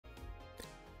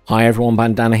Hi everyone,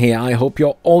 Bandanner here. I hope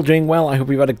you're all doing well. I hope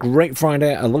you've had a great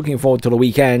Friday and looking forward to the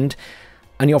weekend.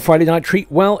 And your Friday night treat,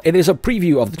 well, it is a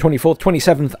preview of the 24th,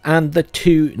 27th and the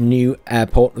two new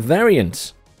airport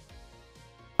variants.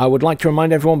 I would like to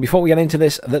remind everyone before we get into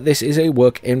this that this is a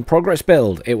work in progress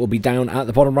build. It will be down at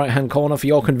the bottom right hand corner for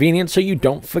your convenience so you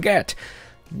don't forget.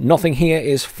 Nothing here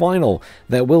is final.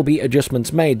 There will be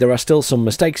adjustments made. There are still some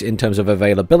mistakes in terms of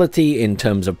availability, in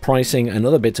terms of pricing, and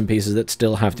other bits and pieces that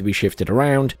still have to be shifted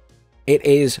around. It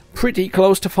is pretty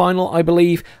close to final, I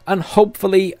believe, and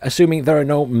hopefully, assuming there are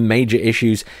no major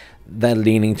issues, they're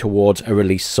leaning towards a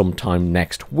release sometime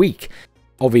next week.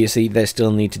 Obviously, they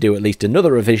still need to do at least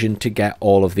another revision to get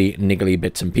all of the niggly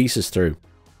bits and pieces through.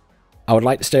 I would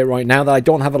like to state right now that I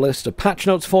don't have a list of patch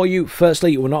notes for you.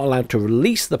 Firstly, we're not allowed to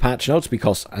release the patch notes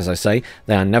because, as I say,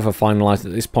 they are never finalized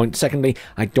at this point. Secondly,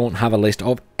 I don't have a list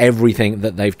of everything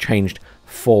that they've changed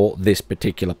for this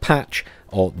particular patch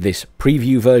or this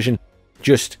preview version.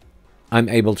 Just, I'm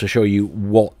able to show you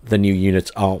what the new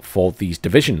units are for these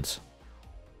divisions.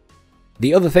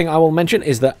 The other thing I will mention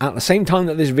is that at the same time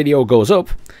that this video goes up,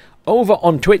 over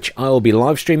on Twitch, I will be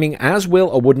live streaming, as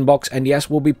will a Wooden Box, and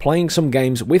yes, we'll be playing some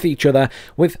games with each other,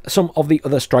 with some of the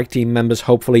other Strike Team members,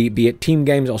 hopefully, be it team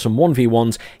games or some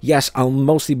 1v1s. Yes, I'll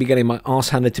mostly be getting my arse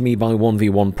handed to me by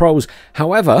 1v1 pros.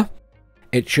 However,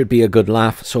 it should be a good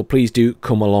laugh, so please do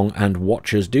come along and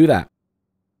watch us do that.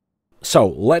 So,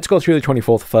 let's go through the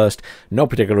 24th first. No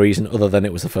particular reason other than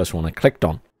it was the first one I clicked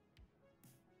on.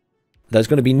 There's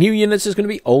going to be new units, there's going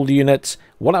to be old units.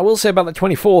 What I will say about the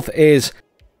 24th is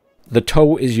the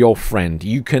tow is your friend.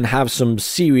 You can have some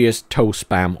serious tow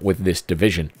spam with this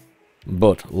division.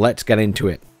 But let's get into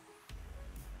it.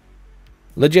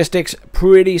 Logistics,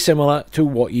 pretty similar to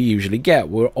what you usually get.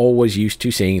 We're always used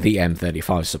to seeing the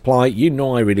M35 supply. You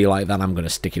know I really like that. I'm going to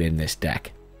stick it in this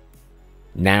deck.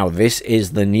 Now this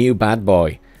is the new bad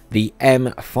boy. The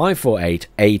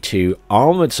M548A2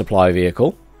 armoured supply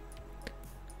vehicle.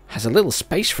 Has a little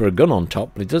space for a gun on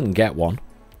top, but it doesn't get one.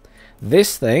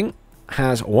 This thing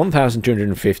has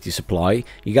 1,250 supply.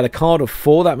 You get a card of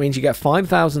 4, that means you get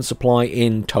 5,000 supply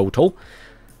in total.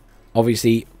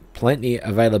 Obviously, plenty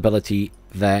availability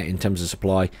there in terms of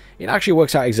supply. It actually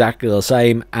works out exactly the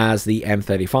same as the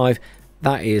M35.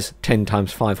 That is 10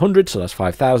 times 500, so that's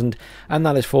 5,000. And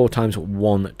that is 4 times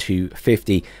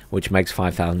 1,250, which makes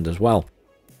 5,000 as well.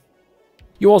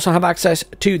 You also have access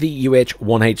to the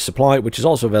UH-1H supply, which is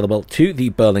also available to the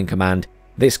Berlin Command.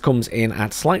 This comes in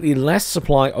at slightly less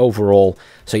supply overall,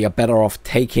 so you're better off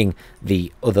taking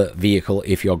the other vehicle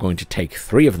if you're going to take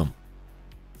 3 of them.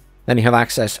 Then you have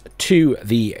access to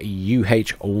the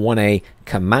UH-1A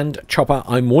Command Chopper.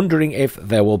 I'm wondering if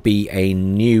there will be a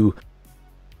new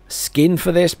skin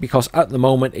for this, because at the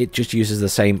moment it just uses the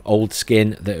same old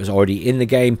skin that was already in the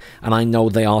game, and I know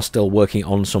they are still working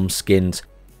on some skins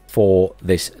for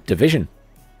this division.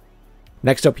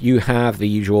 Next up, you have the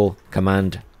usual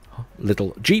Command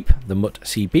little Jeep, the Mutt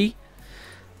CP.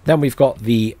 Then we've got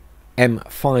the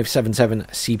M577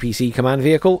 CPC command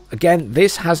vehicle. Again,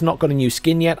 this has not got a new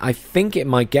skin yet. I think it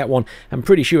might get one. I'm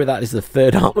pretty sure that is the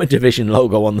 3rd Armored Division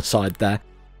logo on the side there.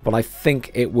 But I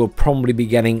think it will probably be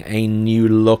getting a new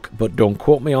look, but don't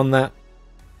quote me on that.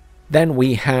 Then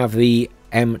we have the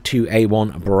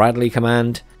M2A1 Bradley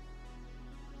command.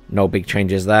 No big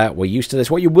changes there. We're used to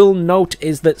this. What you will note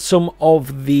is that some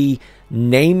of the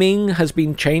naming has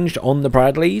been changed on the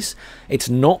Bradleys. It's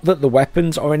not that the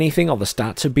weapons or anything or the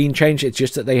stats have been changed. It's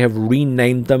just that they have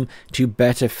renamed them to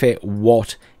better fit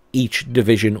what each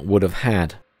division would have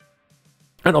had.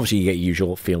 And obviously you get your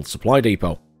usual field supply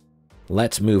depot.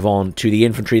 Let's move on to the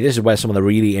infantry. This is where some of the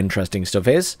really interesting stuff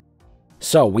is.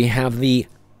 So we have the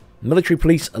Military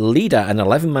Police Leader, an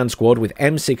 11-man squad with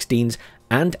M16s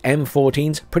and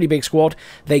M14s. Pretty big squad.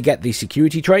 They get the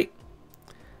security trait.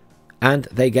 And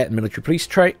they get military police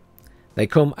trait. They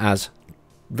come as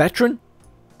veteran.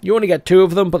 You only get 2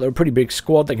 of them, but they're a pretty big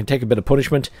squad. They can take a bit of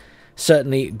punishment.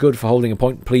 Certainly good for holding a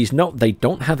point. Please note, they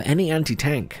don't have any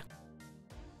anti-tank.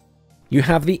 You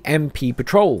have the MP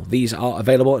Patrol. These are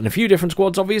available in a few different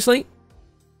squads, obviously.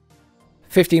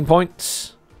 15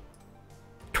 points.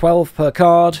 12 per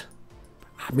card.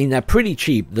 I mean, they're pretty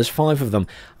cheap. There's 5 of them.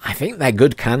 I think they're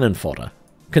good cannon fodder,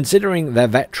 considering they're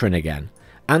veteran again.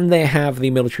 And they have the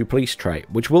military police trait,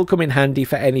 which will come in handy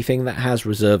for anything that has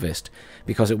reservist,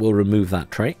 because it will remove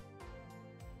that trait.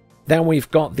 Then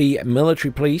we've got the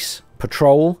military police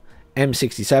patrol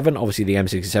M67, obviously the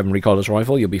M67 recoilless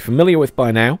rifle you'll be familiar with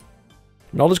by now.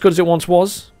 Not as good as it once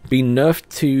was, been nerfed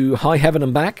to high heaven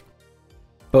and back,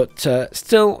 but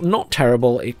still not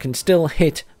terrible. It can still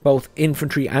hit both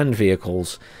infantry and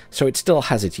vehicles, so it still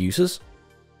has its uses.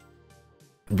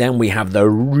 Then we have the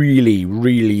really,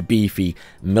 really beefy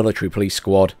military police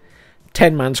squad.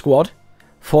 10-man squad,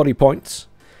 40 points.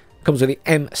 Comes with the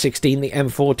M16, the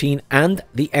M14, and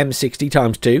the M60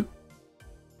 ×2.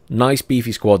 Nice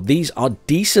beefy squad. These are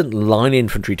decent line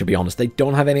infantry, to be honest. They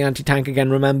don't have any anti-tank again,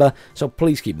 remember? So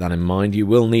please keep that in mind. You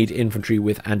will need infantry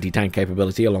with anti-tank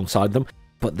capability alongside them,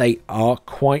 but they are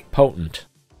quite potent.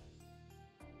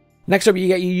 Next up, you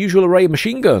get your usual array of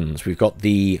machine guns. We've got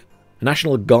the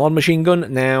National Guard machine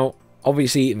gun. Now,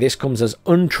 obviously, this comes as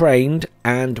untrained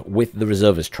and with the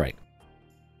reservist trait.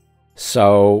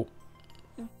 So,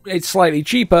 it's slightly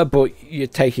cheaper, but you're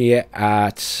taking it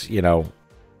at, you know,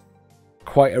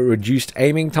 quite a reduced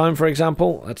aiming time, for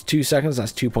example. That's 2 seconds,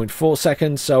 that's 2.4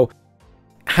 seconds. So,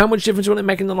 how much difference will it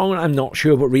make in the long run? I'm not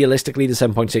sure, but realistically, the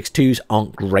 7.62s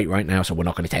aren't great right now, so we're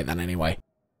not going to take that anyway.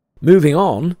 Moving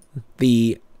on,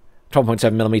 the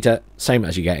 12.7mm, same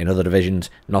as you get in other divisions,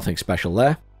 nothing special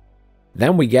there.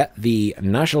 Then we get the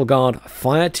National Guard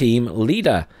Fire Team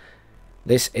Leader.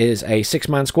 This is a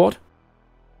 6-man squad.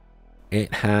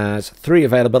 It has 3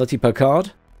 availability per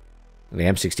card, the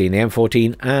M16, the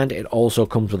M14, and it also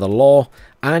comes with a law,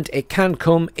 and it can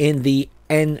come in the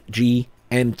NG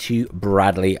M2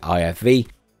 Bradley IFV.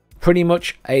 Pretty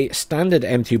much a standard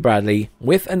M2 Bradley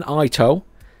with an ITO.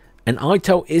 An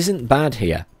ITO isn't bad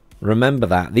here. Remember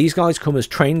that. These guys come as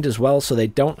trained as well, so they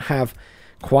don't have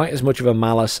quite as much of a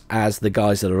malus as the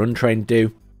guys that are untrained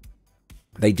do.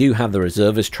 They do have the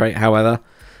reservist trait, however,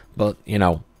 but, you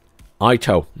know,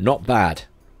 ITO, not bad.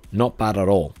 Not bad at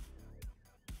all.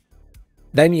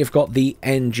 Then you've got the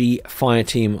NG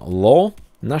Fireteam Law,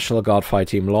 National Guard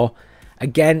Fireteam Law.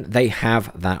 Again, they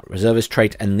have that reservist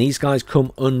trait, and these guys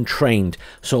come untrained.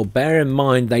 So bear in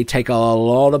mind, they take a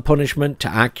lot of punishment to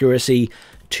accuracy,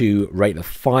 to rate of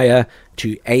fire,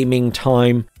 to aiming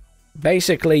time.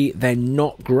 Basically, they're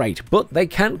not great, but they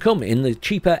can come in the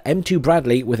cheaper M2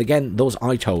 Bradley with, again, those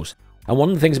ITOs. And one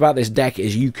of the things about this deck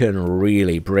is you can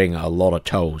really bring a lot of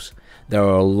tows. There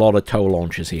are a lot of tow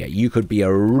launchers here. You could be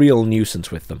a real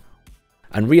nuisance with them.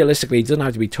 And realistically, it doesn't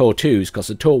have to be tow 2s, because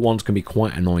the tow 1s can be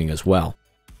quite annoying as well.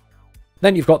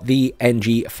 Then you've got the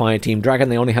NG Fireteam Dragon.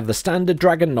 They only have the standard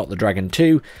Dragon, not the Dragon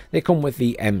 2. They come with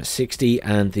the M60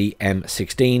 and the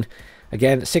M16.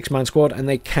 Again, 6-man squad, and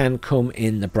they can come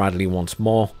in the Bradley once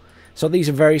more. So these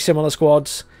are very similar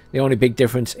squads. The only big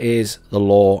difference is the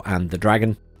Law and the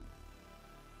Dragon.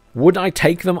 Would I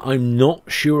take them? I'm not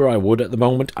sure I would at the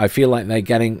moment. I feel like they're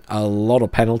getting a lot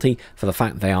of penalty for the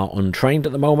fact they are untrained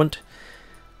at the moment.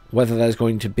 Whether there's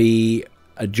going to be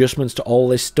adjustments to all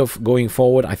this stuff going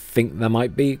forward, I think there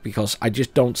might be, because I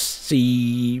just don't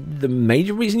see the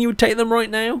major reason you would take them right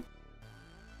now.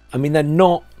 I mean, they're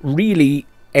not really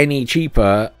any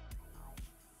cheaper.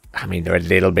 I mean, they're a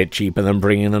little bit cheaper than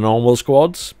bringing the normal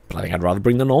squads, but I think I'd rather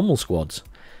bring the normal squads.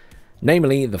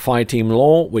 Namely, the Fireteam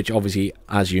Law, which obviously,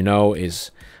 as you know, is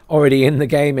already in the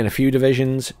game in a few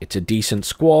divisions. It's a decent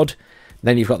squad.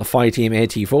 Then you've got the Fireteam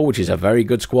AT4, which is a very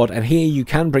good squad. And here you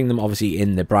can bring them, obviously,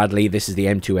 in the Bradley. This is the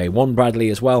M2A1 Bradley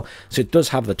as well. So it does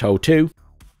have the tow 2.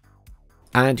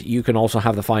 And you can also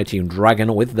have the Fireteam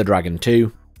Dragon with the Dragon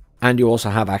 2. And you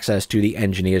also have access to the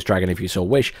Engineer's Dragon if you so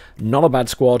wish. Not a bad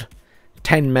squad.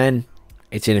 10 men.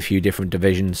 It's in a few different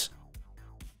divisions.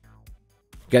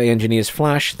 You get the Engineer's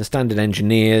Flash, the standard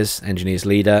Engineer's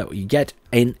Leader. You get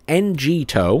an NG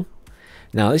tow.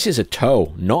 Now, this is a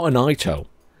tow, not an ITO.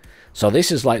 So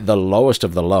this is like the lowest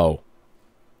of the low.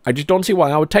 I just don't see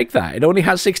why I would take that. It only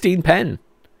has 16 pen.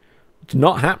 It's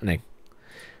not happening.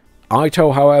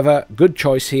 ITO, however, good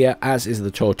choice here, as is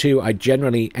the tow 2. I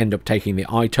generally end up taking the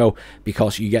ITO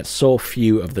because you get so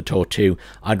few of the tow 2.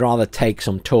 I'd rather take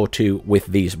some tow 2 with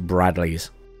these Bradleys.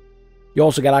 You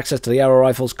also get access to the arrow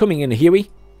rifles coming in a Huey,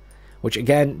 which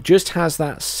again just has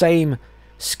that same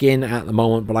skin at the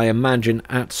moment, but I imagine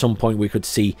at some point we could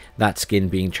see that skin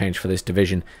being changed for this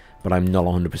division, but I'm not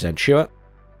 100% sure.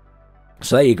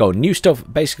 So there you go, new stuff,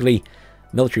 basically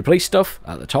military police stuff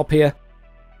at the top here.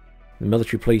 The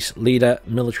military police leader,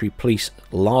 military police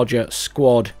larger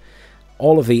squad,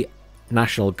 all of the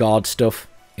National Guard stuff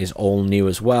is all new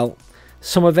as well.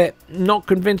 Some of it not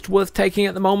convinced worth taking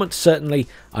at the moment. Certainly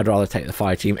I'd rather take the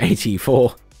Fireteam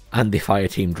AT4 and the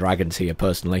Fireteam Dragons here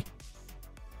personally.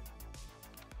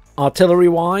 Artillery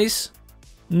wise,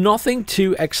 nothing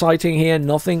too exciting here,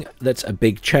 nothing that's a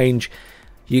big change.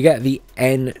 You get the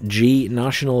NG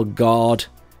National Guard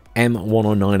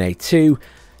M109A2.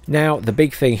 Now, the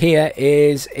big thing here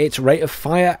is its rate of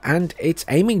fire and its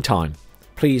aiming time.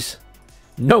 Please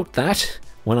note that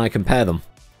when I compare them.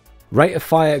 Rate of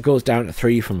fire goes down to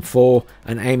 3 from 4,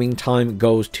 and aiming time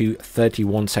goes to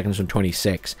 31 seconds from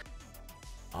 26.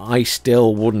 I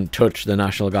still wouldn't touch the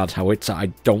National Guard's howitzer. I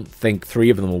don't think 3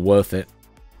 of them are worth it,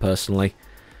 personally.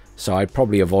 So I'd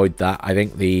probably avoid that. I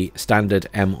think the standard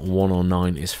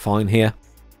M109 is fine here.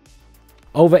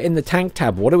 Over in the tank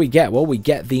tab, what do we get? Well, we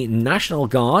get the National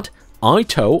Guard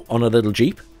Ito on a little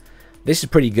Jeep. This is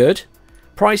pretty good.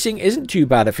 Pricing isn't too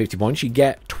bad at 50 points. You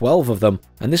get 12 of them.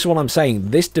 And this is what I'm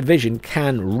saying. This division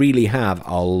can really have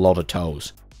a lot of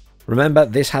tows. Remember,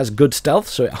 this has good stealth,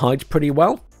 so it hides pretty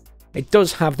well. It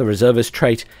does have the reservist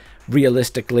trait.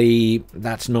 Realistically,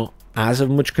 that's not as of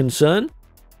much concern.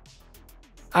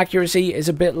 Accuracy is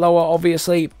a bit lower,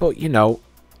 obviously, but, you know,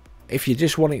 if you're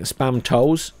just wanting to spam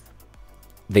tows,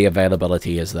 the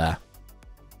availability is there.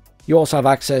 You also have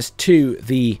access to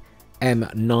the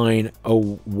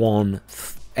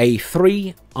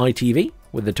M901A3 ITV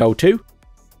with the tow 2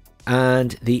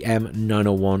 and the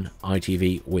M901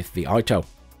 ITV with the Ito.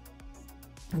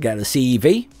 Get the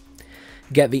CEV,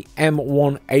 get the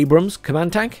M1 Abrams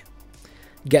command tank,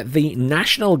 get the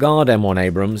National Guard M1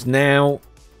 Abrams. Now,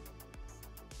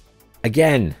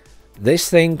 again, this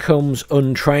thing comes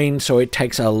untrained, so it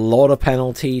takes a lot of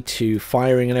penalty to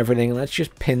firing and everything. Let's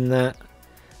just pin that.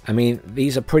 I mean,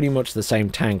 these are pretty much the same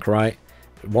tank, right?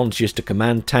 One's just a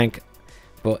command tank,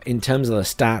 but in terms of the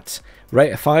stats,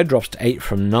 rate of fire drops to 8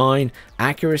 from 9,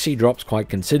 accuracy drops quite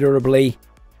considerably,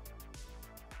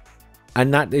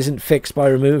 and that isn't fixed by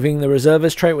removing the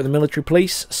reservist trait with the military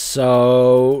police,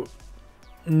 so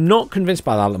not convinced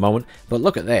by that at the moment. But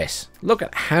look at this. Look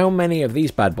at how many of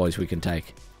these bad boys we can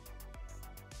take.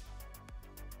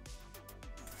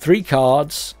 3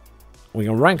 cards. We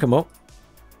can rank them up.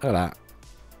 Look at that.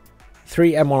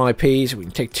 3 M1 IPs. We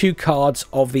can take 2 cards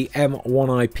of the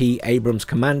M1 IP Abrams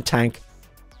command tank.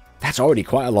 That's already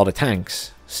quite a lot of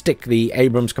tanks. Stick the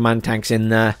Abrams command tanks in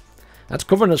there. That's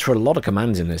covering us for a lot of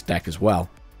commands in this deck as well.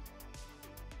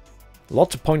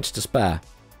 Lots of points to spare.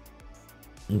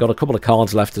 And got a couple of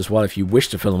cards left as well if you wish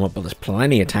to fill them up, but there's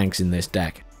plenty of tanks in this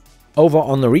deck. Over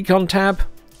on the Recon tab,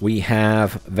 we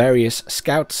have various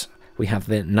scouts. We have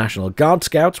the National Guard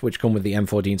scouts, which come with the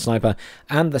M14 sniper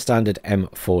and the standard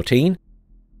M14.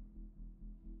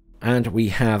 And we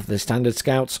have the standard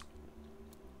scouts.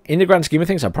 In the grand scheme of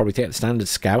things, I'd probably take the standard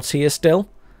scouts here still.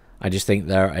 I just think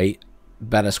they're a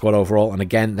better squad overall, and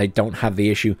again, they don't have the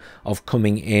issue of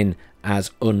coming in as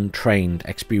untrained,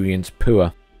 experience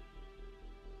poor.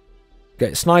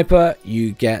 Get sniper,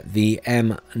 you get the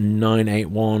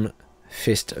M981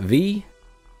 Fist V,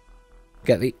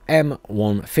 get the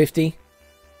M150,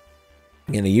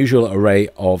 in the usual array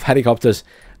of helicopters,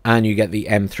 and you get the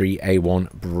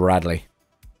M3A1 Bradley.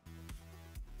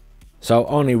 So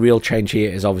only real change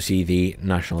here is obviously the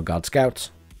National Guard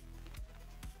Scouts.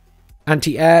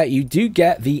 Anti-air, you do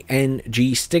get the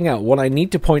NG Stinger. What I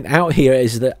need to point out here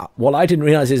is that what I didn't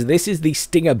realize is this is the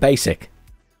Stinger Basic.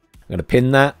 I'm going to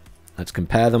pin that. Let's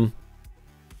compare them.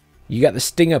 You get the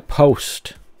Stinger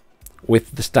Post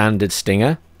with the standard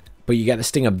Stinger, but you get the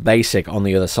Stinger Basic on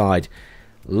the other side.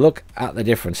 Look at the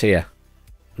difference here.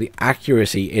 The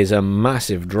accuracy is a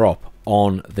massive drop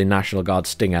on the National Guard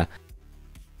Stinger.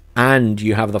 And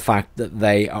you have the fact that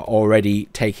they are already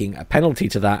taking a penalty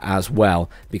to that as well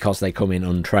because they come in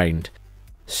untrained.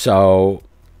 So,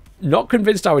 not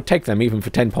convinced I would take them even for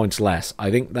 10 points less. I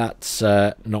think that's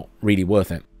not really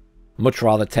worth it. Much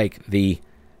rather take the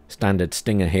standard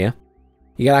Stinger here.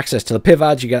 You get access to the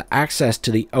Pivads, you get access to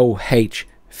the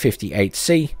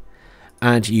OH58C,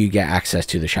 and you get access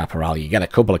to the Chaparral. You get a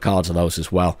couple of cards of those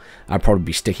as well. I'd probably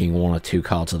be sticking 1 or 2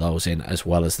 cards of those in, as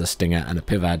well as the Stinger and the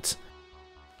Pivads.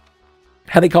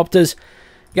 Helicopters,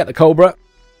 you get the Cobra,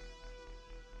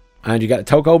 and you get the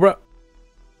Tow Cobra,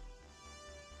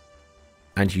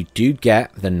 and you do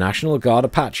get the National Guard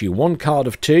Apache. 1 card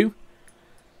of 2.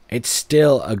 It's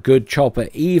still a good chopper,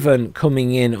 even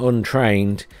coming in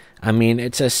untrained. I mean,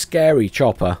 it's a scary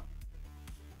chopper.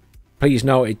 Please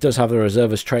note, it does have the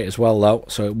reservist trait as well, though,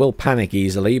 so it will panic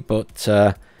easily, but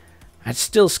it's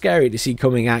still scary to see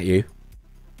coming at you.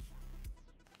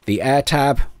 The Air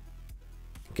Tab.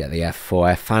 Get the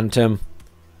F4F Phantom,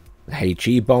 the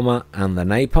HE Bomber, and the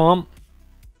Napalm.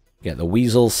 Get the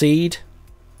Weasel Seed,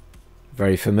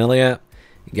 very familiar.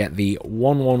 You get the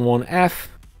 111F,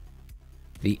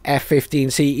 the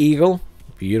F-15C Eagle,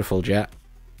 beautiful jet.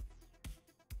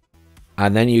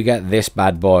 And then you get this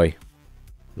bad boy.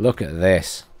 Look at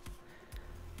this.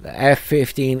 The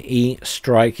F-15E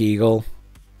Strike Eagle.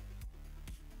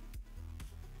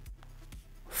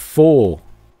 4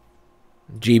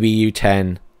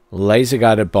 GBU-10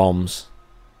 laser-guided bombs,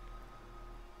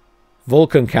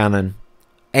 Vulcan cannon,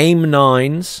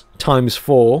 AIM-9s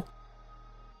 ×4,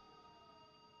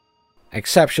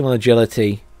 exceptional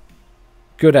agility,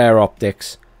 good air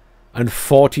optics, and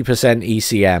 40%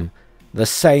 ECM. The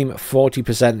same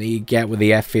 40% that you get with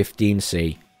the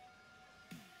F-15C.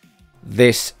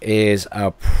 This is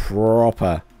a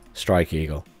proper Strike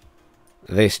Eagle.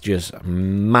 This just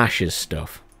mashes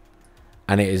stuff.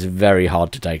 And it is very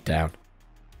hard to take down.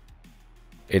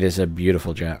 It is a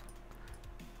beautiful jet.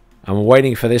 I'm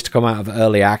waiting for this to come out of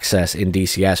early access in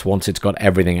DCS once it's got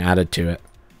everything added to it.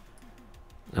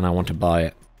 And I want to buy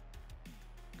it.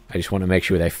 I just want to make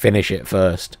sure they finish it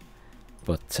first.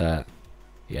 But,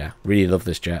 yeah, really love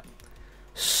this jet.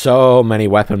 So many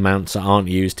weapon mounts that aren't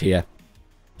used here.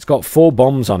 It's got 4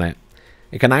 bombs on it.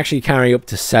 It can actually carry up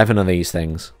to 7 of these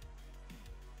things.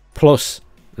 Plus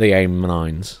the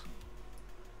AIM-9s.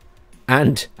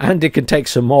 And it can take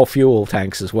some more fuel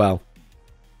tanks as well.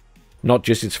 Not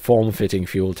just its form-fitting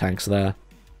fuel tanks there.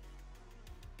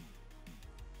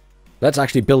 Let's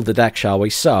actually build the deck, shall we?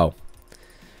 So,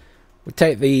 we'll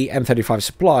take the M35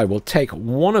 supply. We'll take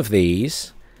one of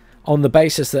these on the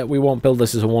basis that we won't build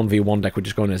this as a 1v1 deck. We're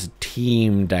just going as a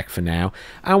team deck for now.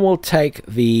 And we'll take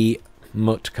the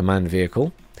MUT command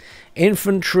vehicle.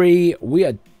 Infantry, we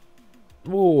are...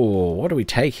 Ooh, what do we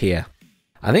take here?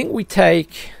 I think we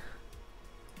take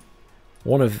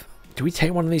one of... Do we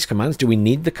take one of these commands? Do we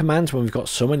need the commands when we've got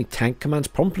so many tank commands?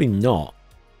 Probably not.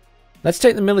 Let's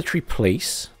take the military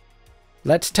police.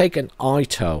 Let's take an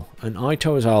ITO. An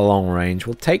ITO is our long range.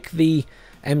 We'll take the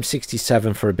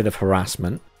M67 for a bit of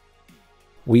harassment.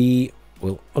 We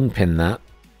will unpin that.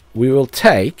 We will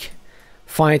take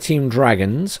Fireteam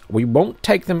Dragons. We won't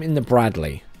take them in the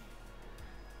Bradley,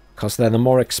 because they're the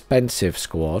more expensive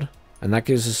squad. And that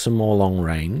gives us some more long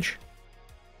range.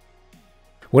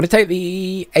 We're going to take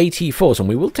the AT4s, and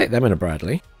we will take them in a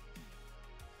Bradley.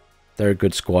 They're a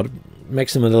good squad.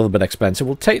 Makes them a little bit expensive.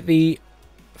 We'll take the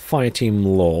Fireteam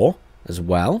Law as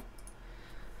well.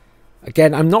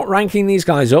 Again, I'm not ranking these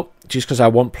guys up just because I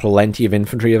want plenty of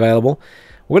infantry available.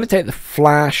 We're going to take the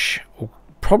Flash. We'll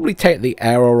probably take the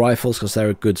Aero Rifles because they're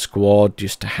a good squad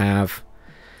just to have.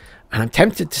 And I'm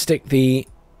tempted to stick the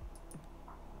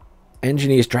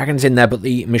Engineers Dragons in there, but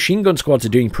the machine gun squads are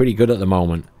doing pretty good at the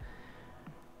moment.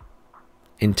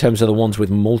 In terms of the ones with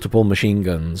multiple machine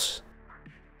guns.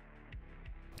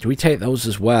 Do we take those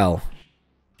as well?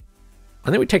 I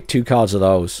think we take 2 cards of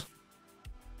those.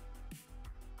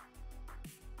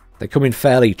 They come in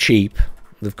fairly cheap.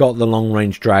 They've got the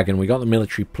long-range dragon. We got the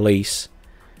military police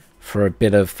for a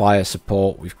bit of fire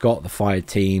support. We've got the fire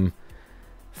team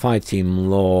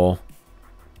law.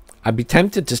 I'd be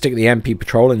tempted to stick the MP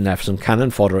patrol in there for some cannon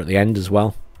fodder at the end as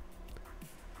well.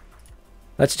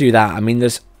 Let's do that. I mean,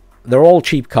 they're all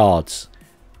cheap cards.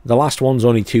 The last one's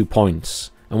only 2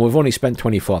 points. And we've only spent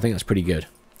 24. I think that's pretty good.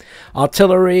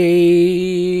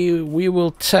 Artillery, we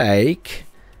will take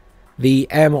the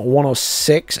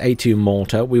M106 A2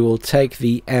 mortar. We will take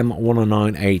the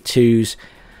M109 A2s.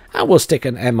 And we'll stick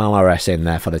an MLRS in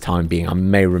there for the time being. I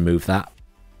may remove that.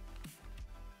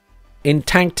 In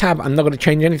tank tab, I'm not going to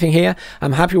change anything here.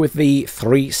 I'm happy with the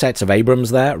 3 sets of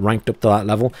Abrams there, ranked up to that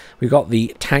level. We've got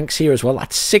the tanks here as well.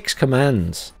 That's 6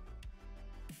 commands.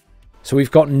 So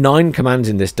we've got 9 commands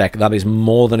in this deck. That is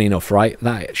more than enough, right?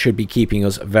 That should be keeping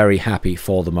us very happy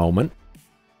for the moment.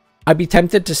 I'd be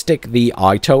tempted to stick the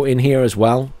ITO in here as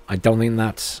well. I don't think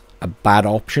that's a bad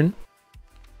option.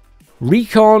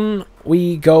 Recon,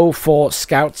 we go for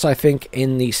scouts, I think,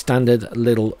 in the standard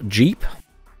little Jeep.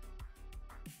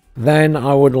 Then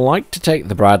I would like to take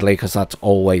the Bradley because that's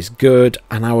always good.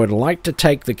 And I would like to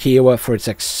take the Kiowa for its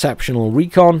exceptional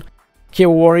recon.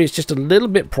 Kiowa Warrior is just a little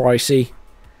bit pricey.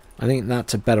 I think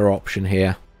that's a better option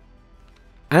here.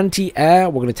 Anti-air,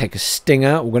 we're going to take a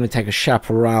Stinger. We're going to take a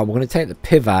Chaparral. We're going to take the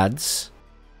Pivads.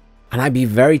 And I'd be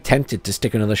very tempted to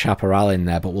stick another Chaparral in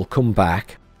there, but we'll come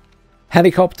back.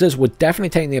 Helicopters, we're definitely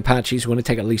taking the Apaches. We're going to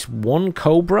take at least 1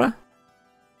 Cobra.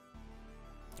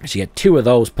 So you get 2 of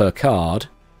those per card.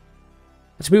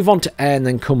 Let's move on to air and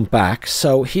then come back.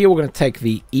 So here we're going to take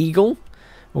the Eagle.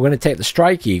 We're going to take the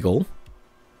Strike Eagle.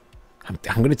 I'm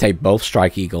going to take both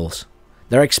Strike Eagles.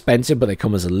 They're expensive, but they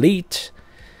come as elite.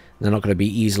 They're not going to be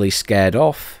easily scared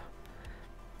off.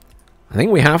 I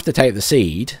think we have to take the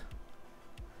Seed.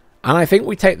 And I think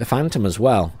we take the Phantom as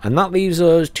well. And that leaves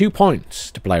us 2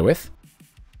 points to play with.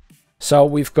 So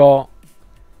we've got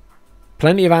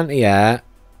plenty of anti-air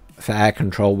for air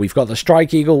control. We've got the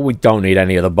Strike Eagle. We don't need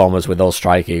any of the bombers with those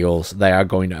Strike Eagles. They are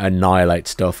going to annihilate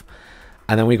stuff.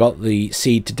 And then we got the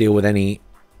Seed to deal with any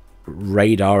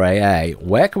radar AA.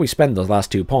 Where can we spend those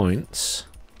last 2 points?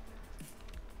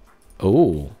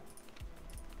 Ooh.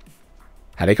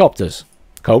 Helicopters.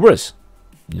 Cobras.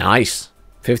 Nice.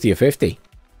 50 or 50.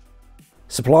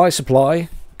 Supply.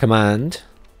 Command.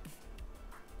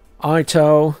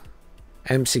 ITO.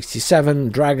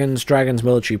 M67, Dragons,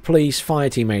 Military Police,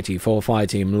 Fireteam 84,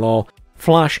 Fireteam Law,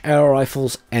 Flash, Air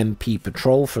Rifles, MP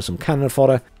Patrol for some cannon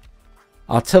fodder.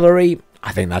 Artillery,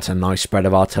 I think that's a nice spread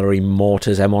of artillery,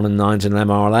 mortars, M1 and 9s and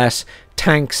MRLS.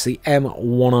 Tanks, the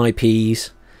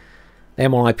M1IPs, the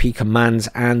M1IP commands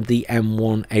and the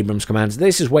M1 Abrams commands.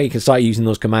 This is where you can start using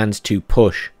those commands to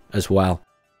push as well,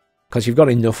 because you've got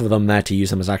enough of them there to use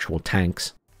them as actual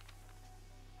tanks.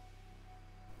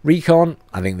 Recon,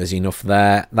 I think there's enough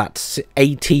there. That's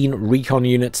 18 recon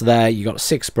units there. You've got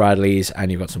 6 Bradleys and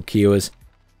you've got some Kewers.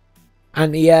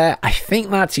 And yeah, I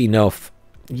think that's enough.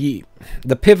 The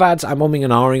Pivads I'm umming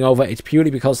and ahhing over. It's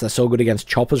purely because they're so good against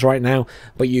choppers right now,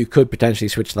 but you could potentially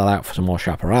switch that out for some more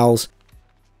chaparrals.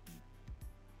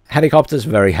 Helicopters,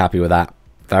 very happy with that.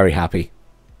 Very happy.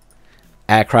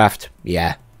 Aircraft,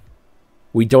 yeah.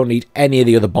 We don't need any of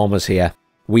the other bombers here.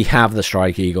 We have the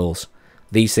Strike Eagles.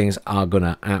 These things are going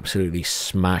to absolutely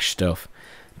smash stuff.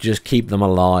 Just keep them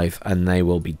alive and they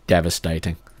will be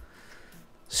devastating.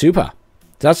 Super.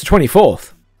 That's the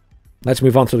 24th. Let's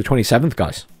move on to the 27th,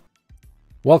 guys.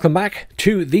 Welcome back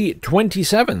to the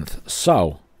 27th.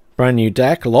 So, brand new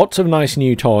deck. Lots of nice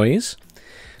new toys.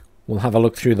 We'll have a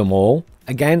look through them all.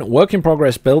 Again, work in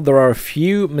progress build. There are a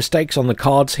few mistakes on the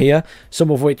cards here.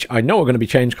 Some of which I know are going to be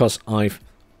changed because I've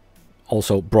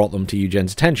also brought them to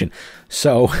Eugen's attention.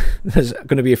 So there's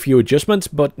going to be a few adjustments,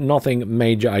 but nothing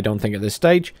major, I don't think, at this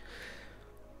stage.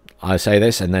 I say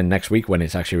this, and then next week when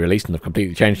it's actually released and they've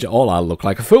completely changed it all, I'll look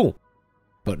like a fool.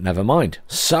 But never mind.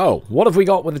 So, what have we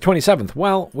got with the 27th?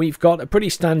 Well, we've got a pretty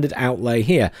standard outlay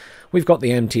here. We've got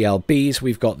the MTLBs,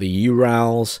 we've got the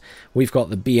Urals, we've got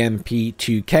the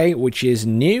BMP-2K, which is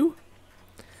new.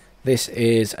 This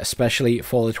is especially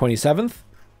for the 27th.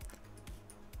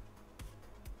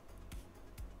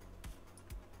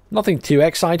 Nothing too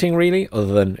exciting, really,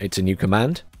 other than it's a new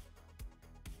command.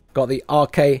 Got the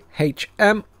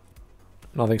RKHM.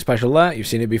 Nothing special there. You've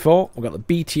seen it before. We've got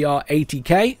the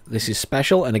BTR-80K. This is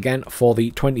special, and again, for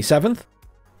the 27th.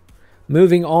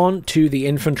 Moving on to the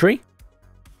infantry.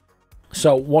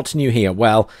 So, what's new here?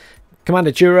 Well,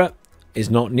 Commander Jura is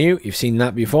not new. You've seen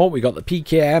that before. We got the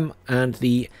PKM and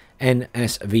the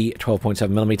NSV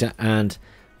 12.7mm and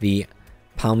the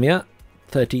Palmia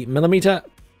 30mm.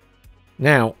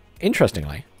 Now,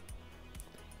 interestingly,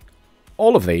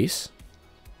 all of these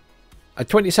are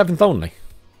 27th only.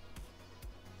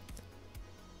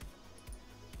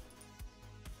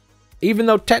 Even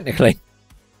though technically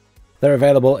they're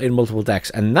available in multiple decks,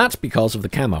 and that's because of the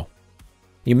camo.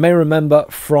 You may remember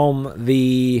from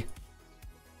the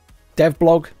dev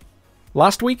blog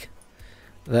last week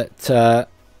that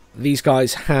these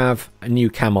guys have a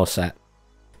new camo set.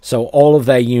 So all of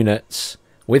their units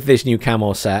with this new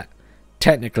camo set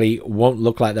technically won't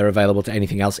look like they're available to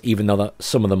anything else, even though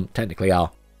some of them technically are.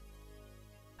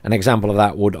 An example of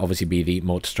that would obviously be the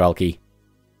Motorstrelki,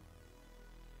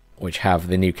 which have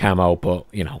the new camo, but,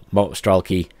 you know,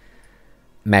 Motorstrelki,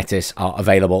 Metis are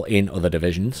available in other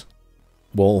divisions.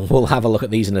 We'll have a look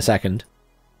at these in a second.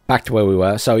 Back to where we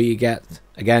were. So you get,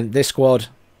 again, this squad.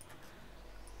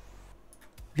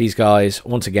 These guys,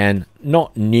 once again,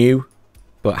 not new,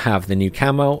 but have the new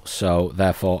camo, so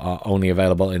therefore are only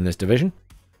available in this division.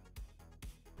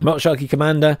 Motorstrelki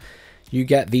Commander, you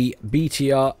get the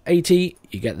BTR-80,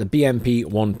 you get the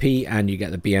BMP-1P, and you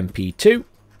get the BMP-2.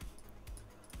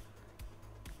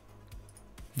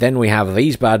 Then we have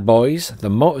these bad boys, the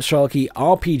Motorstrelki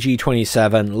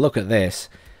RPG-27. Look at this.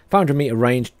 500 meter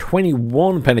range,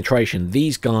 21 penetration.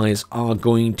 These guys are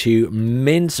going to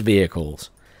mince vehicles.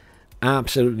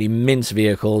 Absolutely mince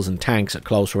vehicles and tanks at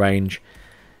close range.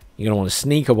 You're going to want to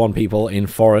sneak up on people in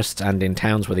forests and in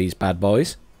towns with these bad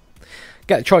boys.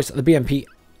 Get a choice of the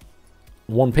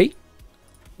BMP-1P,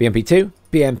 BMP-2,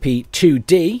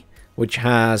 BMP-2D, which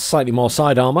has slightly more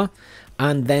side armor,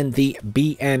 and then the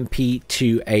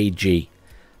BMP-2AG.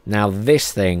 Now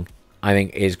this thing, I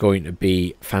think, is going to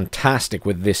be fantastic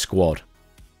with this squad.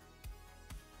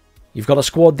 You've got a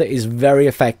squad that is very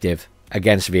effective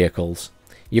against vehicles.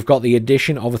 You've got the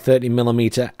addition of a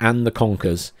 30mm and the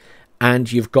Conkers,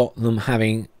 and you've got them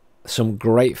having some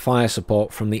great fire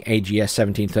support from the AGS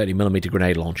 1730mm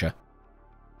grenade launcher.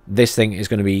 This thing is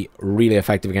going to be really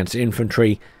effective against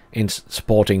infantry in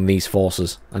supporting these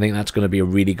forces. I think that's going to be a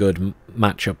really good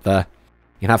matchup there.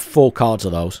 You can have 4 cards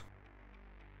of those.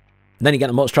 Then you get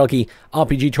the Motorstrelki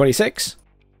RPG-26.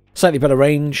 Slightly better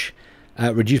range,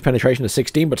 reduced penetration to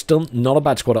 16, but still not a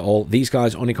bad squad at all. These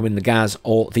guys only come in the Gaz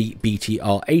or the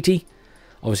BTR-80.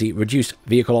 Obviously, reduced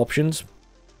vehicle options.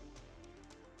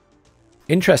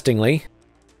 Interestingly,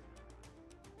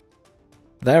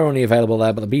 They're only available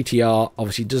there, but the BTR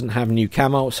obviously doesn't have new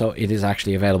camo, so it is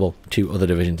actually available to other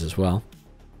divisions as well.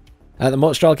 The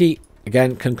Motorstrelki,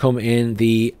 again, can come in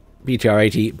the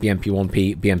BTR-80,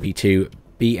 BMP-1P, BMP-2,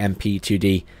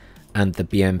 BMP-2D, and the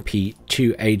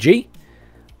BMP-2AG.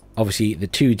 Obviously, the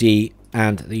 2D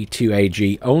and the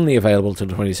 2AG only available to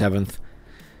the 27th,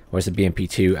 whereas the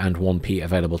BMP-2 and 1P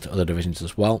available to other divisions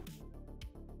as well.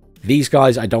 These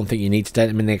guys, I don't think you need to take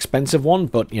them in the expensive one,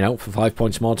 but, you know, for 5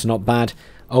 points more, it's not bad.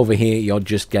 Over here, you're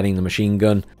just getting the machine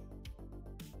gun.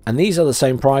 And these are the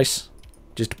same price,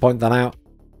 just to point that out.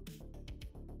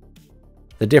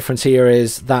 The difference here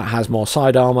is that has more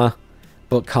side armor,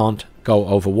 but can't go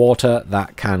over water.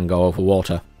 That can go over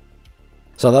water.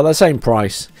 So they're the same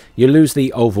price. You lose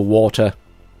the over water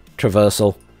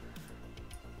traversal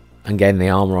and gain the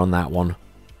armor on that one,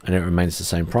 and it remains the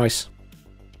same price.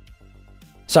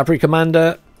 Sapri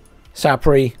Commander,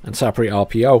 Sapri, and Sapri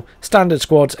RPO. Standard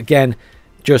squads, again,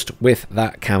 just with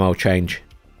that camo change.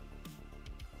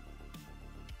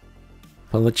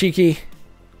 On the Cheeky,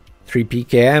 3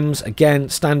 PKMs, again,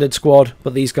 standard squad,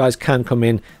 but these guys can come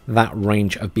in that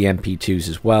range of BMP2s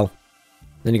as well.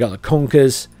 Then you got the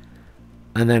Conkers,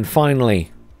 and then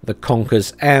finally, the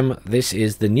Conkers M. This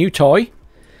is the new toy,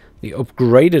 the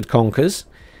upgraded Conkers.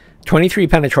 23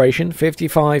 penetration,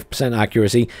 55%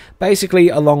 accuracy, basically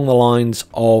along the lines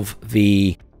of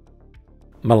the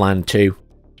Milan 2.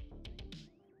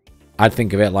 I'd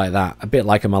think of it like that, a bit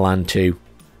like a Milan 2,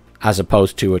 as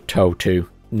opposed to a TOW 2.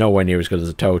 Nowhere near as good as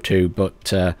a TOW 2,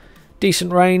 but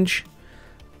decent range,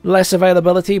 less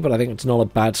availability, but I think it's not a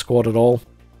bad squad at all.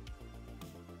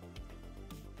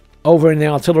 Over in the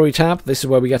artillery tab, this is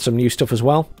where we get some new stuff as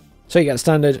well. So you get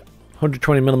standard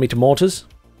 120mm mortars.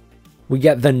 We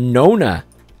get the Nona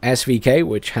SVK,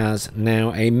 which has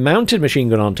now a mounted machine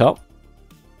gun on top.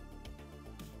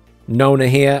 Nona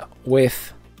here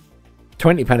with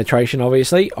 20 penetration,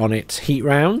 obviously, on its heat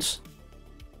rounds.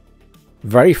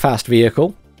 Very fast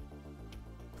vehicle.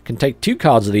 Can take 2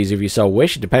 cards of these if you so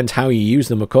wish. It depends how you use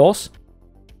them, of course.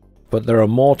 But they're a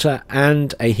mortar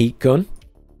and a heat gun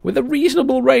with a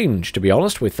reasonable range, to be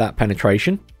honest, with that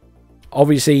penetration.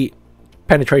 Obviously,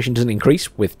 penetration doesn't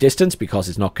increase with distance because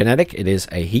it's not kinetic. It is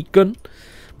a heat gun,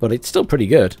 but it's still pretty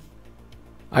good.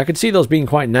 I could see those being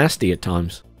quite nasty at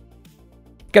times.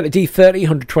 Get a D30,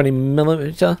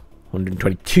 120mm,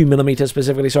 122mm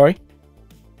specifically, sorry.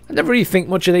 I never really think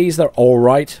much of these. They're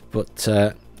alright, but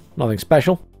nothing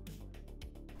special.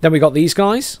 Then we got these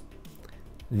guys.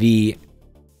 The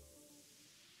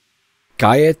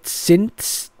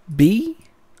Gyatsint B?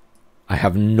 I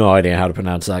have no idea how to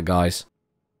pronounce that, guys.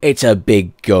 It's a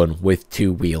big gun with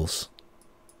 2 wheels.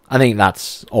 I think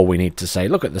that's all we need to say.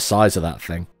 Look at the size of that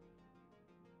thing.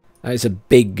 That is a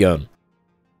big gun.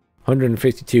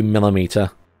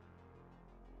 152mm.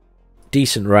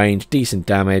 Decent range, decent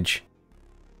damage.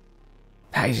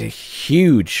 That is a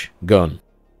huge gun.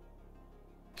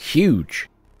 Huge.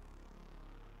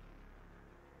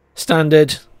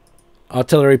 Standard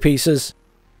artillery pieces.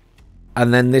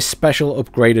 And then this special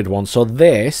upgraded one. So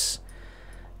this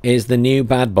is the new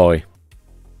bad boy.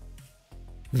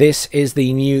 This is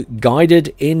the new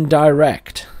guided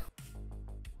indirect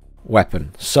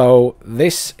weapon. So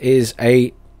this is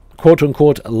a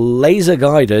quote-unquote laser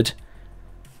guided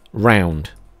round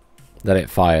that it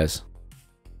fires.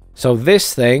 So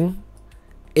this thing,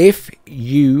 if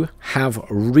you have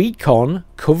recon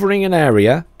covering an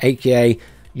area, aka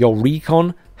your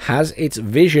recon has its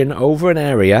vision over an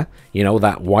area, you know,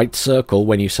 that white circle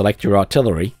when you select your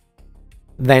artillery,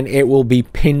 then it will be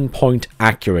pinpoint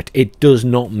accurate. It does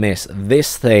not miss.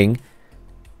 This thing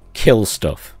kills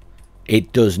stuff.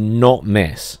 It does not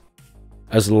miss.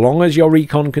 As long as your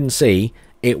recon can see,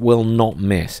 it will not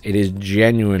miss. It is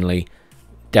genuinely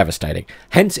devastating.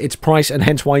 Hence its price, and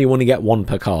hence why you only get 1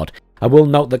 per card. I will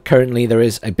note that currently there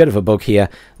is a bit of a bug here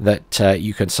that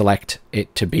you can select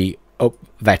it to be up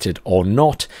vetted or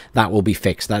not. That will be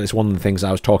fixed. That is one of the things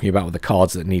I was talking about with the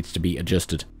cards that needs to be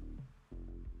adjusted.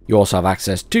 You also have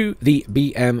access to the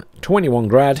BM21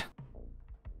 Grad.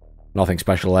 Nothing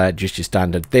special there, just your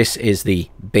standard. This is the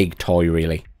big toy,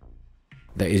 really.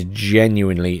 That is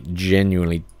genuinely,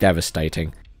 genuinely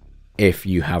devastating if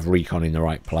you have recon in the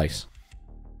right place.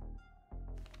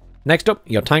 Next up,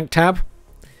 your tank tab.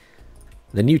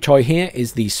 The new toy here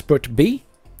is the Sprut B.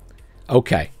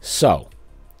 Okay, so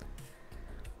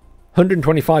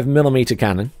 125mm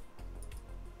cannon.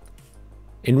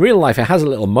 In real life, it has a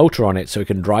little motor on it so it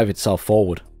can drive itself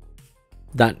forward.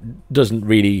 That doesn't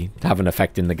really have an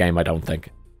effect in the game, I don't think.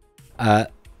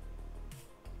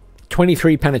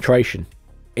 23 penetration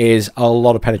is a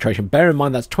lot of penetration. Bear in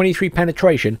mind, that's 23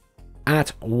 penetration at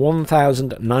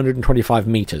 1,925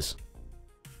 meters.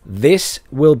 This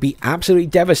will be absolutely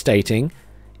devastating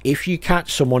if you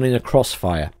catch someone in a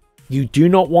crossfire. You do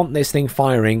not want this thing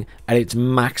firing at its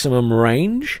maximum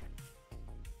range.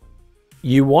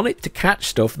 You want it to catch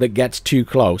stuff that gets too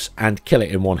close and kill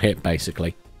it in one hit,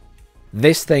 basically.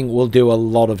 This thing will do a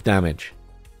lot of damage.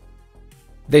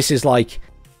 This is like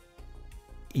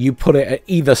you put it at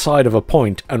either side of a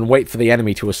point and wait for the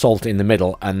enemy to assault in the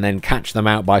middle and then catch them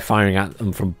out by firing at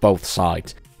them from both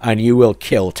sides. And you will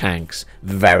kill tanks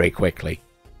very quickly.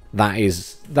 That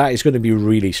is going to be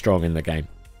really strong in the game.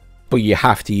 But you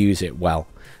have to use it well.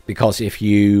 Because if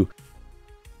you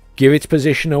give its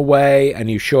position away and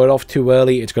you show it off too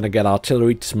early, it's going to get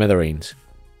artillery to smithereens.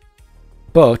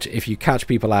 But if you catch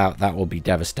people out, that will be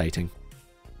devastating.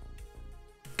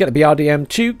 Get the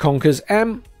BRDM-2, Conquers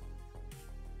M.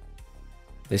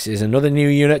 This is another new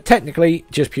unit, technically,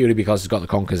 just purely because it's got the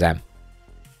Conquers M.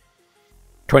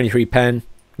 23 pen,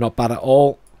 not bad at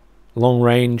all. Long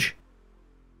range.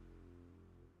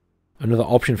 Another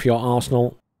option for your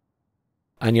arsenal.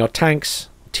 And your tanks,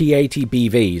 T80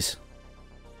 BVs.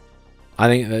 I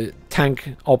think the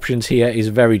tank options here is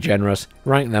very generous.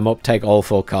 Rank them up, take all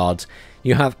 4 cards.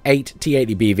 You have 8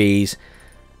 T80 BVs.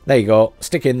 There you go.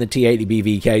 Stick in the T80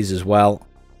 BVKs as well.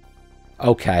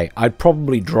 Okay, I'd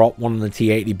probably drop one of the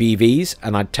T80 BVs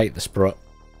and I'd take the Sprut.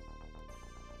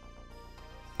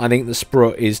 I think the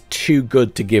Sprut is too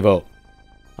good to give up.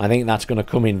 I think that's going to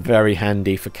come in very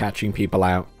handy for catching people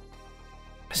out.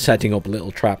 Setting up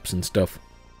little traps and stuff.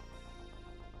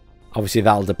 Obviously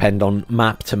that'll depend on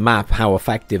map to map how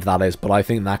effective that is, but I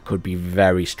think that could be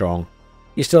very strong.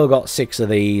 You still got 6 of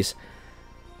these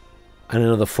and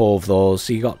another 4 of those,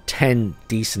 so you got 10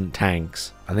 decent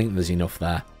tanks. I think there's enough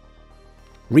there.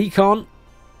 Recon,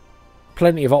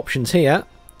 plenty of options here.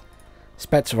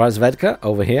 Spetsrazvedka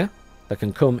over here, that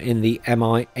can come in the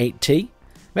Mi-8T.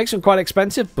 Makes them quite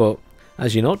expensive, but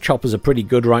as you know, choppers are pretty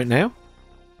good right now.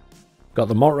 Got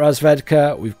the Mot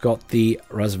Razvedka, we've got the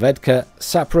Razvedka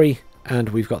Sapri, and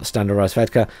we've got the standard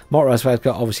Razvedka. Mot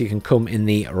Razvedka obviously can come in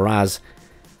the Raz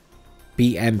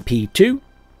BMP2,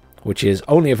 which is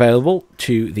only available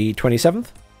to the 27th.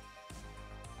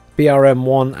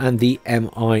 BRM1 and the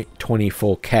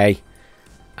Mi-24K,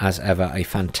 as ever, a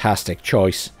fantastic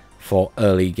choice for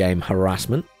early game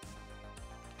harassment.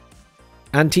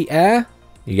 Anti-air,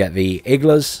 you get the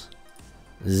Iglas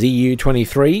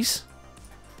ZU-23s,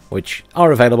 which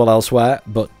are available elsewhere,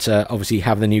 but obviously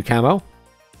have the new camo.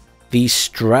 The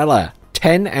Strela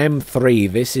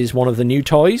 10M3, this is one of the new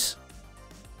toys.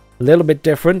 A little bit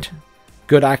different.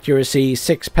 Good accuracy,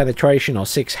 6 penetration, or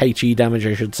 6 HE damage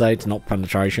I should say, it's not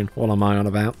penetration, what am I on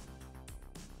about?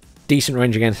 Decent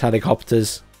range against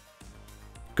helicopters.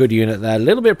 Good unit there, a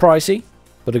little bit pricey,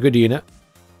 but a good unit.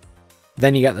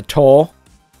 Then you get the Tor.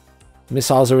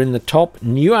 Missiles are in the top,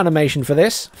 new animation for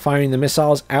this, firing the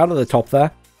missiles out of the top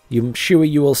there. I'm sure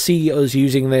you will see us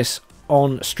using this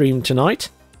on stream tonight.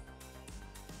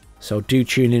 So do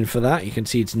tune in for that, you can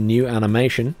see its new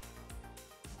animation.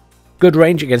 Good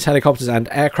range against helicopters and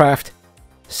aircraft.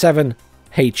 7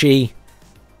 HE.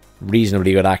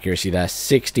 Reasonably good accuracy there.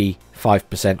 65%.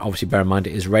 Obviously, bear in mind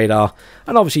it is radar.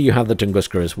 And obviously, you have the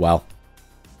Tunguska as well,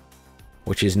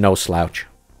 which is no slouch.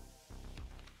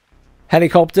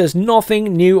 Helicopters,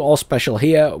 nothing new or special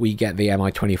here. We get the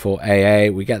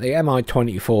Mi-24AA. We get the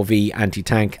Mi-24V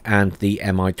anti-tank and the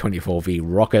Mi-24V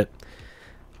rocket.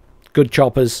 Good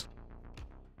choppers.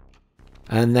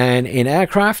 And then in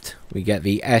aircraft, we get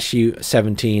the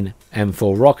Su-17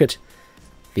 M4 rocket,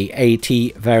 the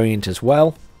AT variant as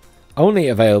well, only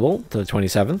available to the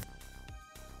 27th.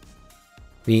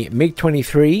 The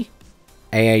MiG-23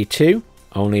 AA2,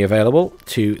 only available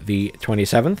to the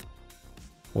 27th,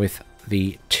 with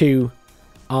the 2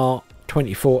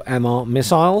 R-24MR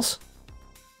missiles.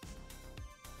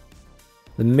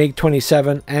 The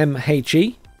MiG-27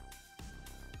 MHE,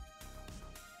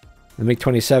 the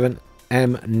MiG-27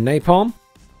 M Napalm,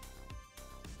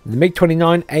 the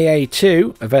MiG-29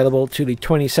 AA2 available to the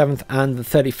 27th and the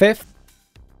 35th,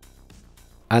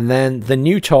 and then the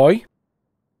new toy,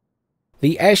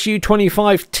 the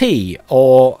Su-25T,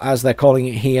 or as they're calling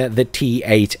it here, the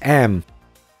T-8M.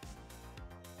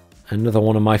 Another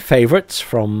one of my favourites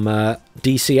from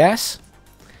DCS.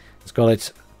 It's got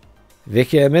its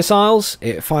Vikia missiles.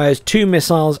 It fires 2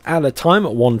 missiles at a time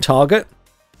at one target.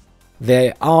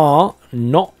 They are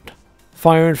not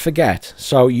fire and forget,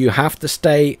 so you have to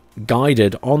stay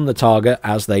guided on the target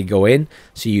as they go in,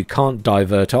 so you can't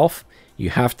divert off.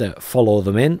 You have to follow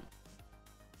them in.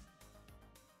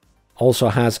 Also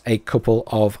has a couple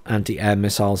of anti-air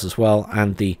missiles as well,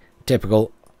 and the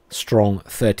typical strong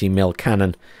 30mm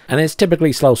cannon, and it's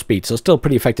typically slow speed, so still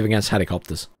pretty effective against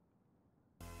helicopters.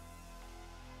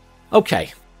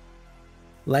 Okay,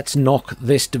 let's knock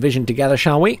this division together,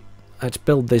 shall we? Let's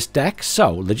build this deck.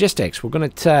 So, logistics, we're going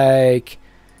to take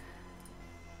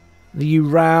the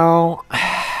Ural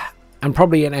and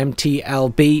probably an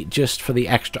MTLB just for the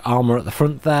extra armor at the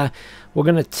front there. We're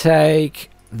going to take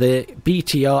the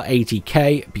BTR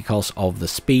 80K because of the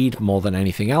speed more than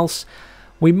anything else.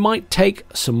 We might take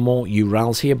some more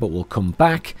Urals here, but we'll come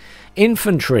back.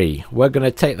 Infantry, we're going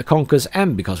to take the Conquer's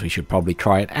M because we should probably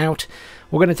try it out.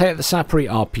 We're going to take the Sapri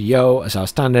RPO as our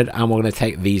standard, and we're going to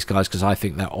take these guys because I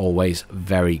think they're always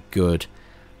very good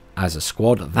as a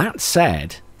squad. That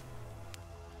said,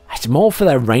 it's more for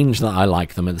their range that I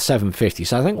like them at the 750,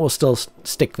 so I think we'll still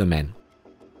stick them in.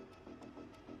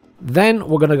 Then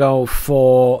we're going to go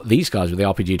for these guys with the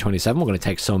RPG-27. We're going to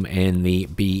take some in the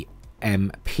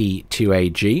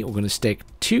BMP-2AG. We're going to stick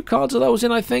 2 cards of those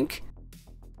in, I think.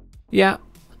 Yeah,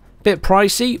 bit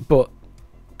pricey, but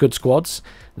good squads.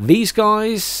 These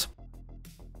guys,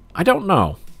 I don't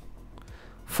know.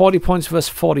 40 points versus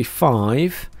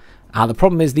 45. The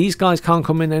problem is these guys can't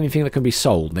come in anything that can be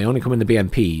sold. They only come in the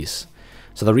BMPs.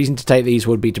 So the reason to take these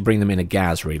would be to bring them in a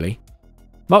gas, really.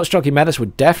 Motorstocky Metis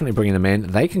would definitely bring them in.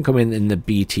 They can come in the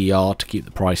BTR to keep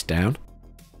the price down.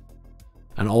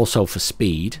 And also for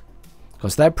speed.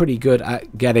 Because they're pretty good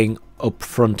at getting up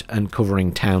front and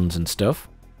covering towns and stuff.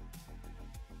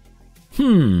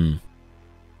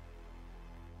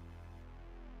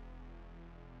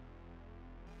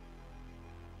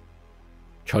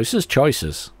 Choices,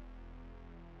 choices.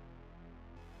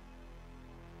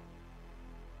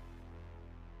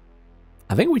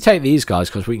 I think we take these guys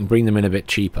because we can bring them in a bit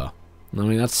cheaper. I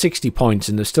mean, that's 60 points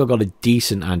and they've still got a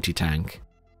decent anti-tank.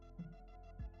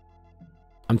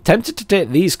 I'm tempted to take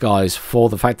these guys for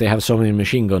the fact they have so many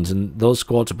machine guns, and those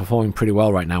squads are performing pretty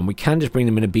well right now. And we can just bring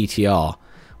them in a BTR,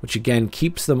 which again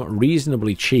keeps them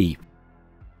reasonably cheap.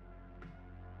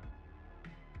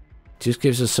 Just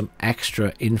gives us some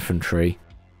extra infantry.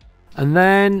 And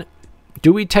then,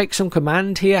 do we take some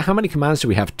command here? How many commands do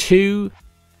we have? 2?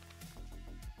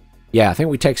 Yeah, I think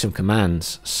we take some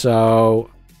commands. So,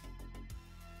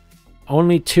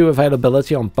 only 2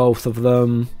 availability on both of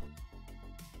them.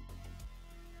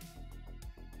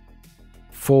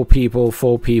 4 people,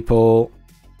 4 people.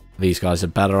 These guys are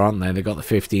better, aren't they? They've got the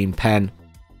 15 pen.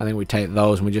 I think we take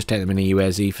those and we just take them in a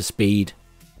UAZ for speed.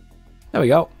 There we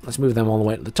go. Let's move them all the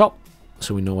way to the top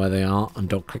so we know where they are and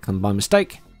don't click them by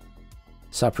mistake.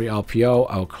 Sapri RPO,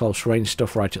 our close range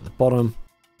stuff right at the bottom.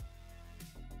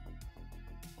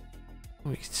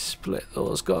 We can split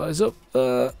those guys up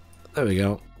there. There we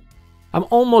go. I'm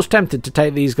almost tempted to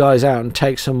take these guys out and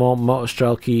take some more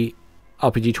Motorstrelky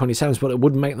RPG-27s, but it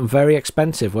would make them very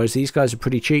expensive, whereas these guys are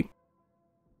pretty cheap.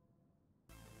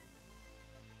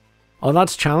 Oh,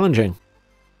 that's challenging.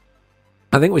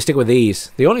 I think we stick with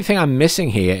these. The only thing I'm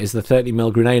missing here is the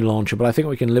 30mm grenade launcher, but I think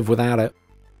we can live without it.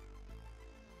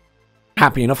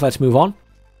 Happy enough, let's move on.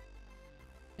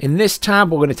 In this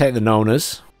tab, we're going to take the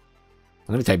Nonas.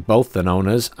 I'm going to take both the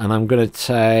Nonas, and I'm going to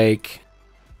take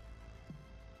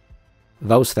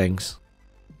those things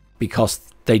because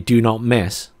they do not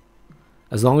miss.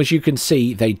 As long as you can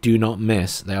see, they do not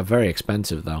miss. They are very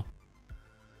expensive, though.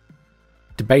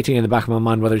 Debating in the back of my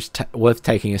mind whether it's worth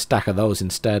taking a stack of those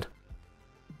instead.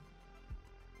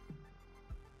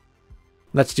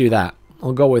 Let's do that.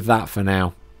 I'll go with that for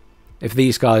now. If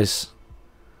these guys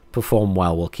perform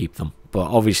well, we'll keep them. But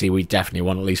obviously, we definitely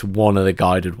want at least one of the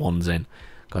guided ones in,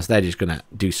 because they're just going to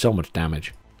do so much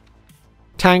damage.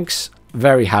 Tanks,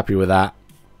 very happy with that.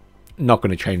 Not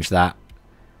going to change that.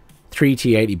 3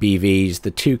 T80 BVs,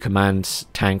 the 2 commands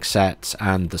tank sets,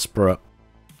 and the Sprut.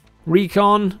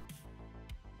 Recon.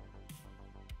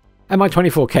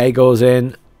 Mi-24K goes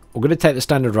in. We're going to take the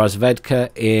standard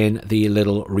Razvedka in the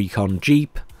little Recon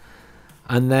Jeep.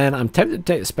 And then I'm tempted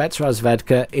to take the Spets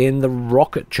Razvedka in the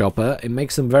Rocket Chopper. It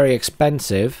makes them very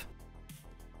expensive.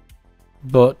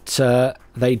 But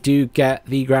they do get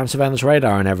the ground surveillance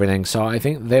radar and everything, so I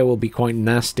think they will be quite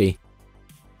nasty.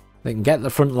 They can get the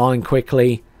front line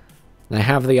quickly. They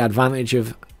have the advantage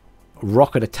of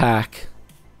rocket attack.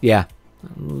 Yeah,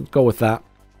 I'll go with that.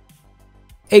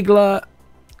 Igla,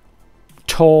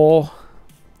 Tor.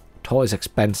 Tor is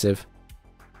expensive.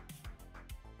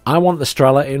 I want the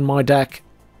Strela in my deck.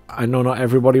 I know not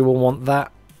everybody will want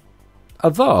that.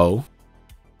 Although,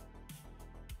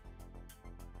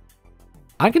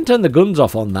 I can turn the guns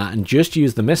off on that and just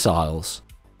use the missiles.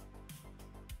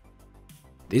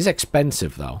 It is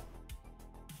expensive though.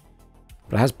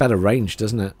 But it has better range,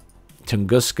 doesn't it?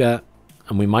 Tunguska,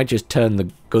 and we might just turn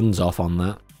the guns off on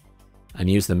that. and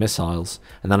use the missiles.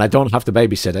 And then I don't have to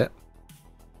babysit it.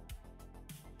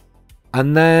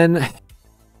 And then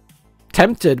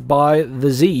tempted by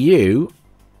the ZU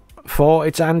for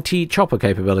its anti-chopper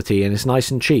capability, and it's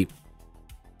nice and cheap.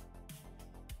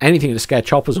 Anything to scare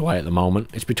choppers away at the moment.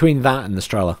 It's between that and the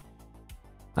Strela.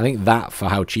 I think that for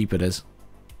how cheap it is.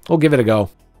 We'll give it a go.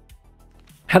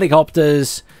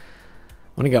 Helicopters.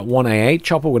 I'm going to get one A8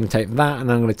 chopper. We're going to take that,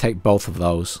 and I'm going to take both of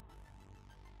those.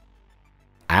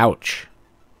 Ouch.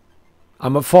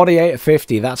 I'm at 48 of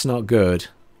 50. That's not good.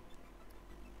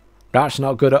 That's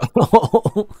not good at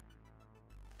all.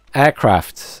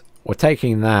 Aircraft. We're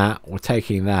taking that. We're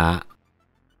taking that.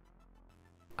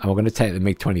 And we're going to take the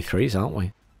MiG-23s, aren't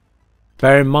we?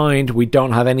 Bear in mind, we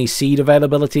don't have any seed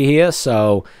availability here,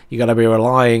 so you got to be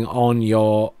relying on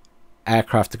your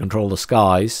aircraft to control the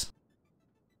skies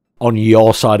on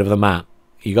your side of the map.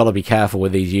 You got to be careful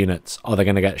with these units, or they're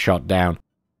going to get shot down.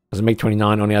 Because the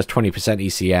MiG-29 only has 20%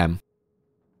 ECM,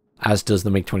 as does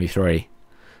the MiG-23.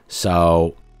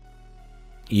 So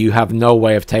you have no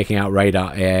way of taking out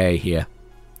radar AA here.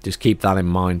 Just keep that in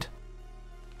mind.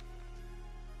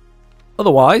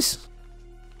 Otherwise,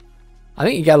 I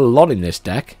think you get a lot in this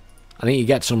deck. I think you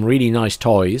get some really nice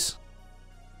toys.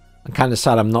 I'm kind of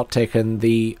sad I'm not taking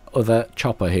the other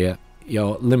chopper here.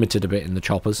 You're limited a bit in the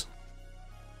choppers.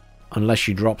 Unless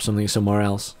you drop something somewhere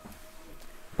else.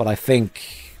 But I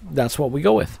think that's what we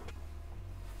go with.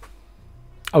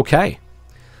 Okay.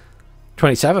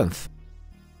 27th.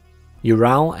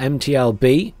 Ural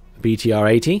MTLB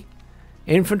BTR-80.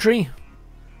 Infantry.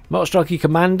 Motostocky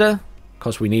Commander. Of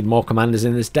course, we need more commanders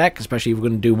in this deck, especially if we're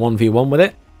going to do 1v1 with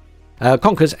it.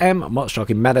 Conkers M,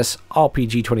 Motostocky Metis,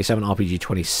 RPG-27,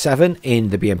 RPG-27 in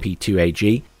the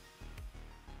BMP-2AG.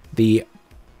 The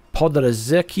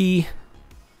Podrazeki,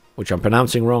 which I'm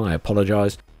pronouncing wrong, I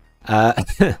apologise.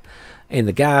 In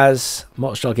the Gaz,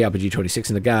 Motostocky RPG-26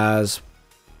 in the Gaz.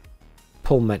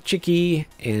 Pulmetchiki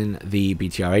in the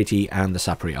BTR-80 and the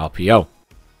Sapri RPO.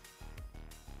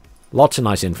 Lots of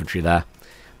nice infantry there.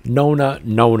 Nona,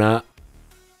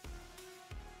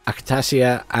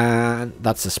 Akatasia, and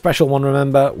that's a special one,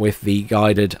 remember, with the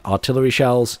guided artillery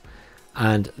shells,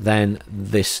 and then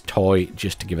this toy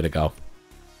just to give it a go.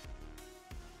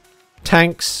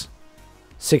 Tanks,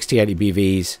 60-80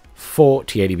 BVs, 4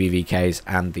 T-80 BVKs,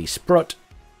 and the Sprut.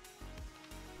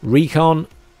 Recon,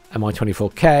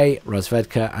 Mi-24K,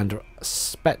 Razvedka, and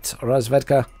Spet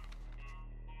Razvedka.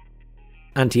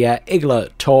 Anti-air,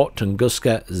 Igla, Tor,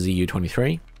 Tunguska,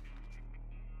 ZU-23.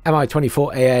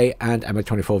 Mi-24AA and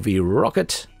Mi-24V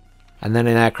rocket. And then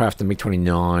in aircraft, the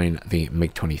MiG-29, the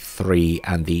MiG-23,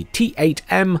 and the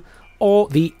T-8M, or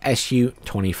the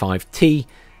Su-25T,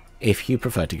 if you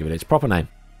prefer to give it its proper name.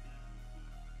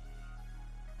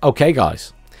 Okay,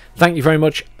 guys. Thank you very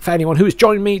much for anyone who has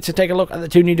joined me to take a look at the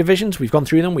two new divisions. We've gone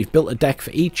through them. We've built a deck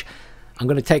for each. I'm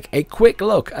going to take a quick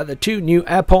look at the two new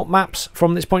airport maps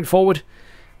from this point forward.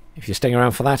 If you're staying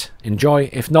around for that, enjoy.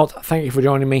 If not, thank you for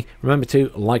joining me. Remember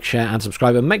to like, share, and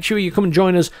subscribe. And make sure you come and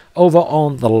join us over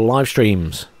on the live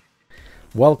streams.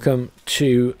 Welcome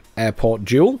to Airport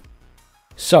Duel.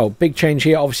 So, big change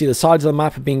here. Obviously, the sides of the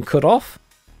map are being cut off.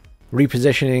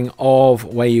 Repositioning of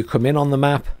where you come in on the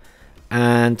map.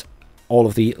 And all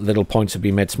of the little points have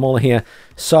been made smaller here.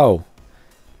 So,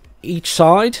 each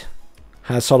side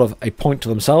has sort of a point to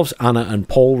themselves, Anna and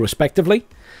Paul respectively.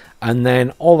 And then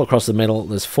all across the middle,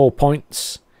 there's 4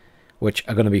 points, which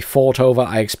are going to be fought over.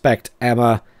 I expect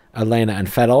Emma, Elena,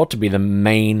 and Fedor to be the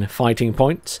main fighting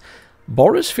points.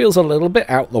 Boris feels a little bit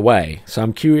out the way, so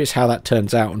I'm curious how that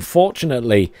turns out.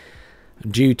 Unfortunately,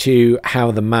 due to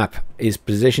how the map is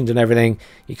positioned and everything,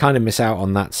 you kind of miss out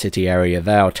on that city area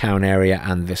there, or town area,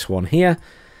 and this one here,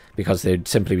 because they'd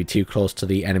simply be too close to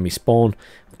the enemy spawn.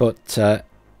 But I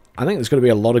think there's going to be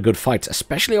a lot of good fights,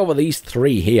 especially over these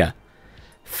three here.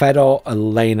 Fedor,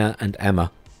 Elena, and Emma.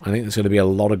 I think there's going to be a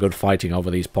lot of good fighting over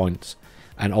these points.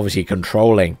 And obviously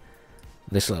controlling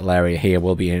this little area here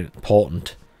will be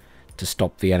important to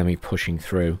stop the enemy pushing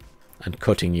through and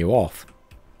cutting you off.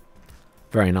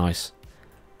 Very nice.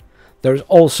 There's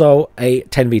also a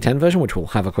 10v10 version, which we'll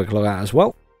have a quick look at as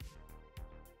well.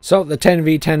 So the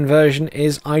 10v10 version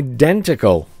is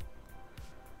identical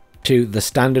to the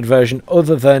standard version,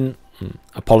 other than...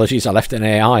 apologies, I left an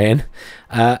AI in.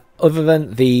 Other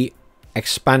than the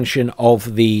expansion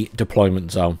of the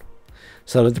deployment zone.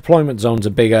 So the deployment zones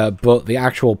are bigger, but the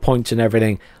actual points and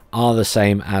everything are the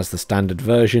same as the standard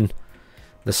version.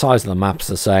 The size of the map's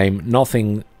the same.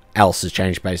 Nothing else has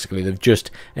changed, basically. They've just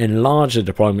enlarged the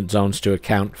deployment zones to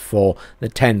account for the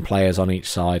 10 players on each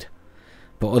side.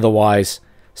 But otherwise,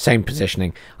 same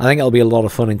positioning. I think it'll be a lot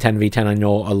of fun in 10v10. I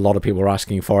know a lot of people are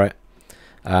asking for it.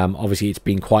 Obviously, it's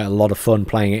been quite a lot of fun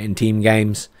playing it in team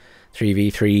games,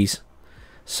 3v3s.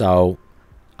 So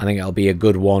I think it'll be a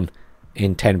good one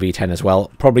in 10v10 as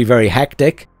well. Probably very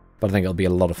hectic, but I think it'll be a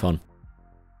lot of fun.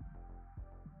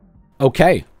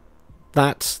 Okay,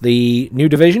 that's the new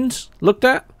divisions looked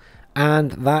at,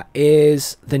 and that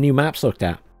is the new maps looked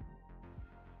at.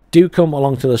 Do come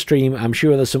along to the stream. I'm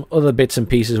sure there's some other bits and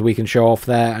pieces we can show off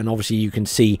there, and obviously you can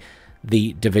see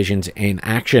the divisions in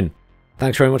action.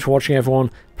 Thanks very much for watching,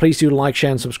 everyone. Please do like,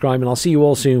 share, and subscribe, and I'll see you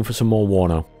all soon for some more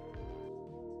Warno.